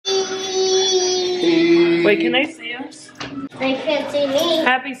everybody. Wait, can they see us? They can't see me.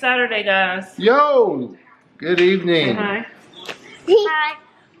 Happy Saturday, guys. Yo, good evening. Hi. Hi.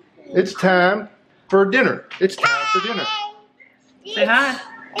 It's time for dinner. It's time for dinner. Say hi.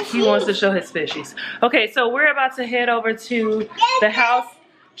 He wants to show his fishies. Okay, so we're about to head over to the house,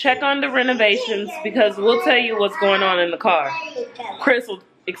 check on the renovations, because we'll tell you what's going on in the car. Chris will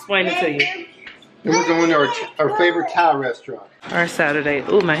explain it to you. And we're going to our favorite Thai restaurant. Our Saturday.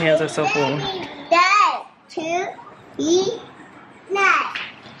 Ooh, my hands are so full. Dad, 2, eat, night.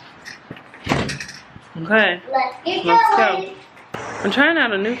 Okay, let's go. I'm trying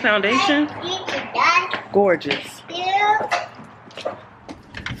out a new foundation. Gorgeous.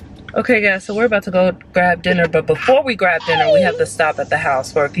 Okay, guys, so we're about to go grab dinner, but before we grab dinner, we have to stop at the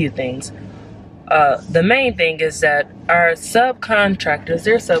house for a few things. The main thing is that our subcontractors,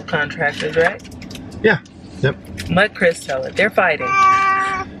 they're subcontractors, right? Yeah. Yep. Let Chris tell it. They're fighting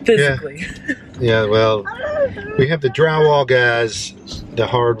physically. Yeah, well, we have the drywall guys, the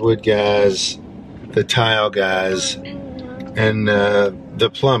hardwood guys, the tile guys, and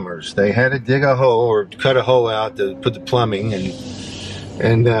the plumbers. They had to dig a hole or cut a hole out to put the plumbing,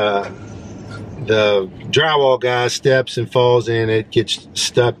 and the drywall guy steps and falls in it, gets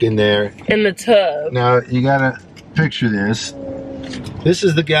stuck in there. In the tub. Now, you gotta picture this. This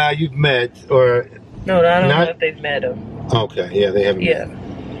is the guy you've met, or... No, I don't know if they've met him. Okay, yeah, they haven't met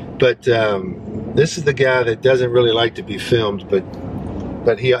him. But this is the guy that doesn't really like to be filmed,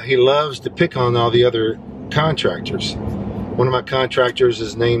 but he loves to pick on all the other contractors. One of my contractors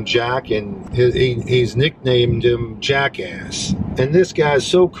is named Jack, and he's nicknamed him Jackass. And this guy's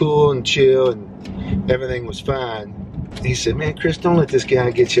so cool and chill, and everything was fine. He said, "Man, Chris, don't let this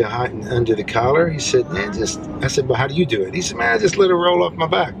guy get you hot and under the collar." He said, "Man, I said, "Well, how do you do it?" He said, "Man, I just let it roll off my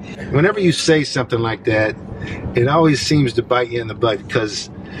back." Whenever you say something like that, it always seems to bite you in the butt, because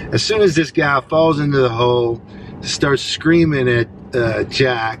as soon as this guy falls into the hole, starts screaming at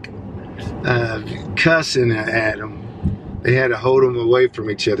Jack, cussing at him, they had to hold him away from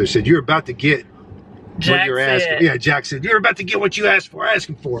each other. Said, "You're about to get what you're asking." Yeah, Jack said, "You're about to get what you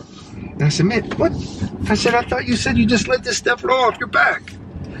asking for." And I said, "Man, what?" I said, "I thought you said you just let this stuff roll off your back."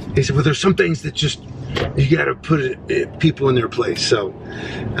 He said, "Well, there's some things that just, you got to put people in their place." So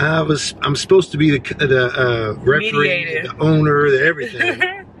I'm supposed to be the referee, mediator, the owner, the everything.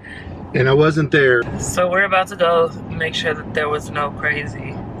 And I wasn't there. So we're about to go make sure that there was no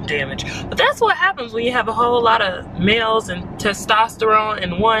crazy damage. But that's what happens when you have a whole lot of males and testosterone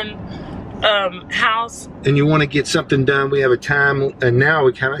in one house. And you want to get something done. We have a time, and now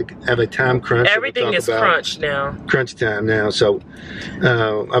we kind of have a time crunch. Everything is crunched now. Crunch time now. So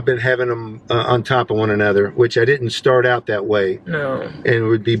I've been having them on top of one another, which I didn't start out that way. No. And it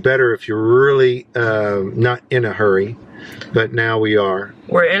would be better if you're really not in a hurry. But now we are.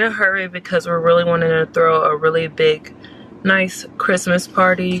 We're in a hurry because we're really wanting to throw a really big, nice Christmas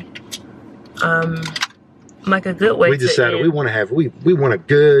party. Like a good way to. We decided we want to have we want a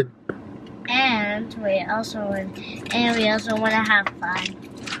good. And we also want to have fun.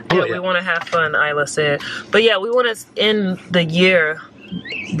 Yeah, we want to have fun, Isla said. But yeah, we want to end the year.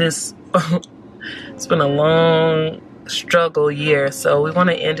 It's been a long struggle year, so we want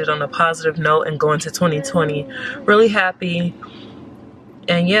to end it on a positive note and go into 2020 really happy.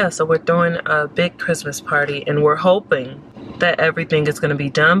 And yeah, so we're throwing a big Christmas party, and we're hoping that everything is going to be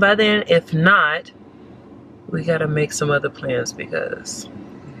done by then. If not, we got to make some other plans, because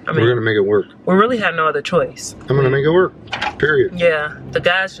I mean, we're gonna make it work. We really have no other choice. I'm gonna make it work, period. Yeah, the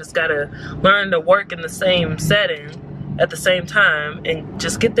guys just gotta learn to work in the same setting at the same time and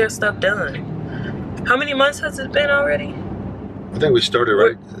just get their stuff done. How many months has it been already? I think we started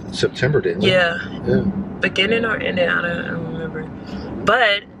right September, didn't we? Yeah. Beginning or ending, I don't remember.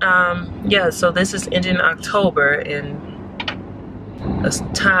 But yeah, so this is ending October, and a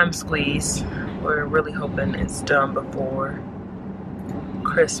time squeeze. We're really hoping it's done before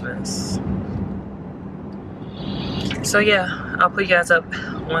Christmas. So yeah, I'll put you guys up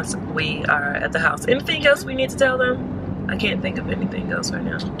once we are at the house. Anything else we need to tell them? I can't think of anything else right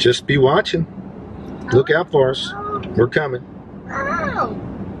now. Just be watching. Look out for us. We're coming.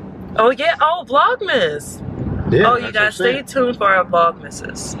 Oh yeah, Vlogmas. Yeah, oh, you guys stay tuned for our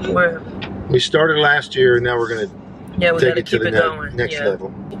Vlogmases. We started last year, and now we're gonna take it to the going. Next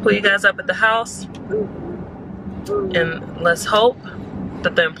level. Put you guys up at the house, and let's hope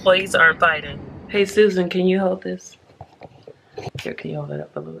that the employees aren't fighting. Hey Susan, can you hold this? Here, can you hold it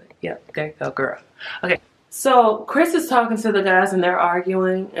up a little bit? Yep, there you go, girl. Okay, so Chris is talking to the guys and they're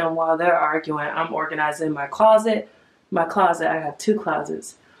arguing, and while they're arguing, I'm organizing my closet. I have 2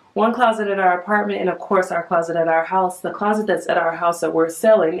 closets. One closet at our apartment, and of course our closet at our house. The closet that's at our house that we're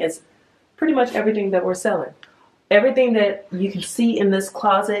selling is pretty much everything that we're selling. Everything that you can see in this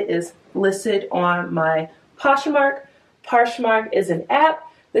closet is listed on my Poshmark. Poshmark is an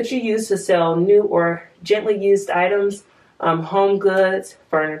app that you use to sell new or gently used items, home goods,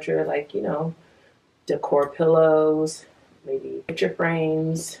 furniture, like, you know, decor pillows, maybe picture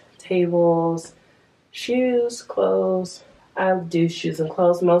frames, tables, shoes, clothes. I do shoes and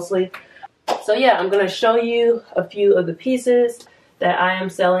clothes mostly. So yeah, I'm going to show you a few of the pieces that I am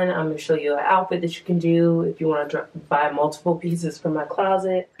selling. I'm going to show you an outfit that you can do if you want to buy multiple pieces from my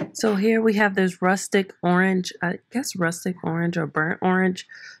closet. So here we have this rustic orange, I guess rustic orange or burnt orange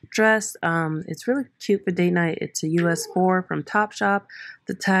dress. It's really cute for date night. It's a US 4 from Topshop.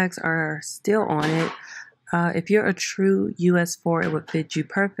 The tags are still on it. If you're a true US 4, it would fit you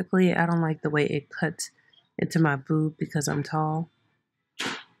perfectly. I don't like the way it cuts into my boob because I'm tall.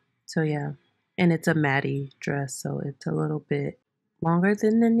 So yeah, and it's a Maddie dress, so it's a little bit longer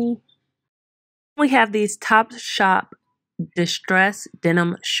than the knee. We have these Topshop distress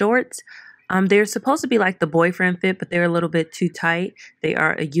denim shorts. They're supposed to be like the boyfriend fit, but they're a little bit too tight. They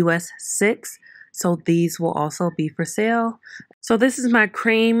are a US 6, so these will also be for sale. So this is my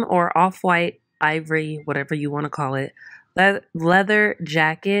cream or off-white ivory, whatever you want to call it, leather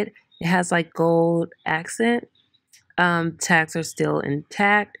jacket. It has like gold accent. Tags are still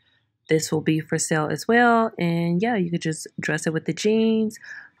intact. This will be for sale as well. And yeah, you could just dress it with the jeans.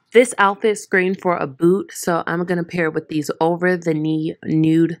 This outfit screamed for a boot, so I'm going to pair it with these over-the-knee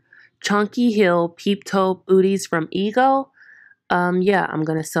nude chunky heel peep toe booties from Ego. Yeah, I'm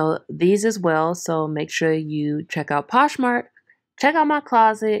going to sell these as well, so make sure you check out Poshmark, check out my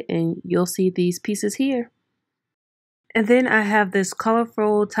closet, and you'll see these pieces here. And then I have this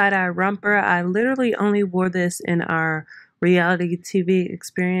colorful tie-dye romper. I literally only wore this in our reality TV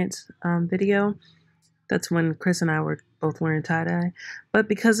experience video. That's when Chris and I were both wearing tie-dye. But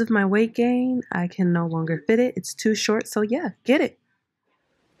because of my weight gain, I can no longer fit it. It's too short, so yeah, get it.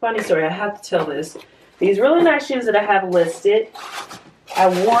 Funny story, I have to tell this. These really nice shoes that I have listed, I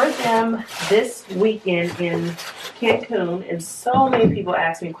wore them this weekend in Cancun, and so many people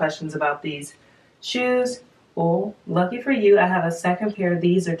ask me questions about these shoes. Well, lucky for you, I have a second pair.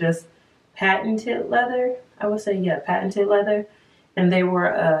 These are just patented leather. I would say, yeah, patented leather. And they were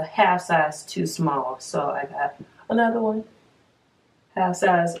a half size too small. So I got another one, half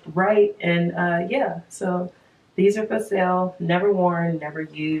size right. And yeah, so these are for sale. Never worn, never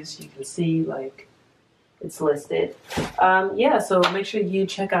used. You can see, like, it's listed. Yeah, so make sure you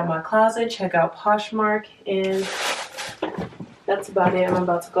check out my closet, check out Poshmark, and that's about it. I'm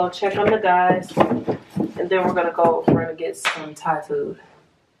about to go check on the guys, and then we're gonna get some Thai food.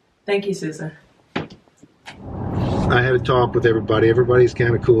 Thank you, Susan. I had a talk with everybody. Everybody's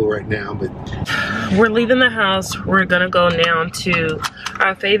kind of cool right now, but we're leaving the house. We're gonna go down to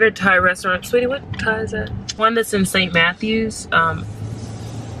our favorite Thai restaurant. Sweetie, what Thai is that? One that's in St. Matthews.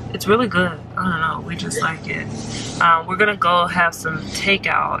 It's really good. I don't know. We just like it. We're gonna go have some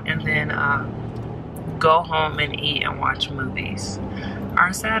takeout and then go home and eat and watch movies.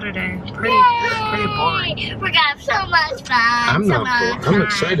 Our Saturday, pretty boring. We're gonna have so much fun. I'm not bored. I'm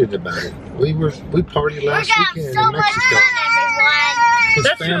excited about it. We partied last weekend in Mexico.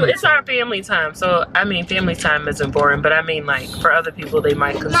 That's true. It's our family time. So I mean, family time isn't boring, but I mean, like, for other people, they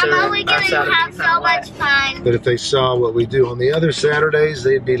might consider Mama, we're gonna have so much fun. But if they saw what we do on the other Saturdays,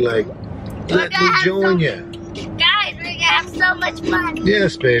 they'd be like, "Let me join you." Guys, we're gonna have so much fun.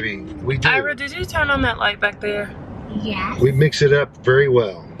 Yes, baby, we do. Ira, did you turn on that light back there? Yes. We mix it up very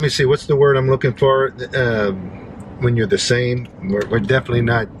well. Let me see. What's the word I'm looking for? When you're the same, we're definitely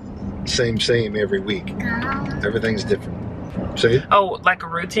not same every week. Everything's different. Say it. Oh, like a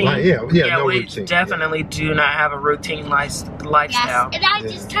routine? Yeah, no we routine. Definitely do not have a routine lifestyle. Yes, and I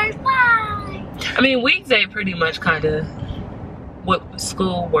just turned 5. I mean, weekday pretty much kind of what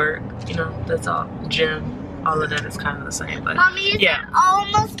school, work, you know, that's all. Gym, all of that is kind of the same. But Mommy, yeah.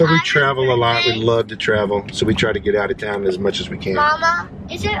 Almost but we travel a lot. We love to travel, so we try to get out of town as much as we can. Mama,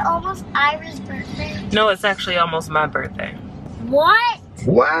 is it almost Ira's birthday? No, it's actually almost my birthday. What?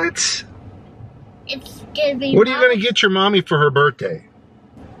 What? It's gonna be. What are you gonna get your mommy for her birthday?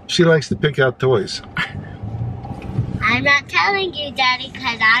 She likes to pick out toys. I'm not telling you, Daddy,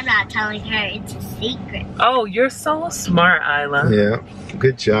 because I'm not telling her. It's a secret. Oh, you're so smart, Isla. Yeah,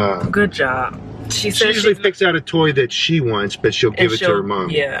 good job. Good job. She usually picks out a toy that she wants, but she'll give it to her mom.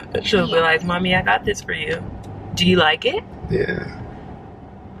 Yeah, she'll be like, "Mommy, I got this for you. Do you like it?" Yeah.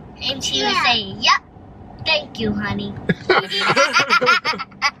 And she would say, "Yep, thank you, honey."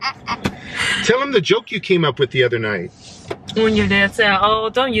 Tell him the joke you came up with the other night. When your dad said, "Oh,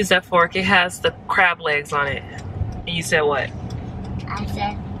 don't use that fork. It has the crab legs on it." And you said what? I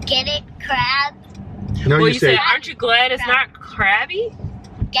said, Get it, crab? No, Well, you said, aren't you glad it's not crabby?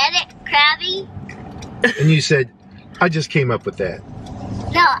 Get it, crabby? and you said, I just came up with that.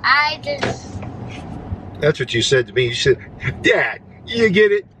 No, I just... That's what you said to me. You said, Dad, you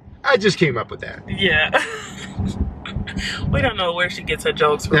get it? I just came up with that. Yeah. We don't know where she gets her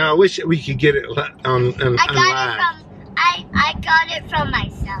jokes from. Now, I wish we could get it on I got it from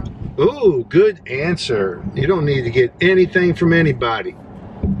myself. Ooh, good answer. You don't need to get anything from anybody.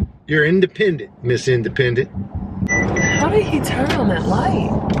 You're independent, Miss Independent. How did he turn on that light?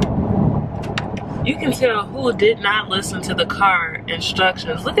 You can tell who did not listen to the car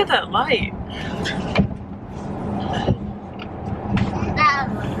instructions. Look at that light.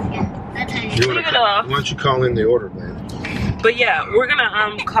 Leave it off. Why don't you call in the order, man? But yeah, we're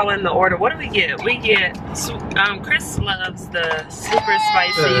gonna call in the order. What do we get? We get Chris loves the super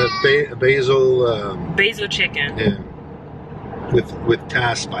spicy basil chicken. Yeah. With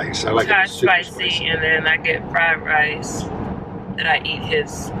Thai spice. I like Thai it super spicy, and then I get fried rice. And I eat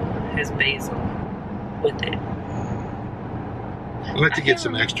his basil with it. I'd like to get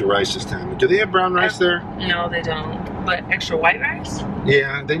some extra rice this time. Do they have brown rice there? No, they don't. But extra white rice?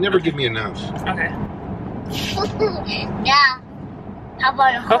 Yeah, they never give me enough. Okay. Yeah. How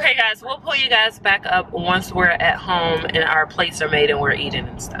about okay, guys, we'll pull you guys back up once we're at home and our plates are made and we're eating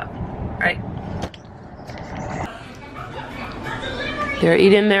and stuff. Right? They're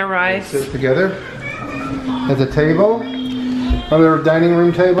eating their rice. Sit together at the table, other dining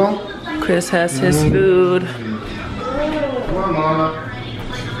room table. Chris has his food. Come on,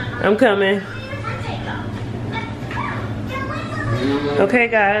 Mama. I'm coming. Okay,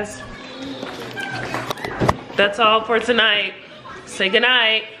 guys. That's all for tonight. Say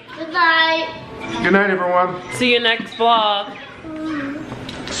goodnight. Good night. Good night, everyone. See you next vlog.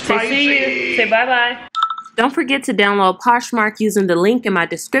 Say see you. Say bye-bye. Don't forget to download Poshmark using the link in my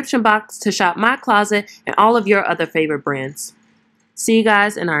description box to shop my closet and all of your other favorite brands. See you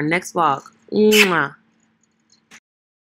guys in our next vlog. Mwah.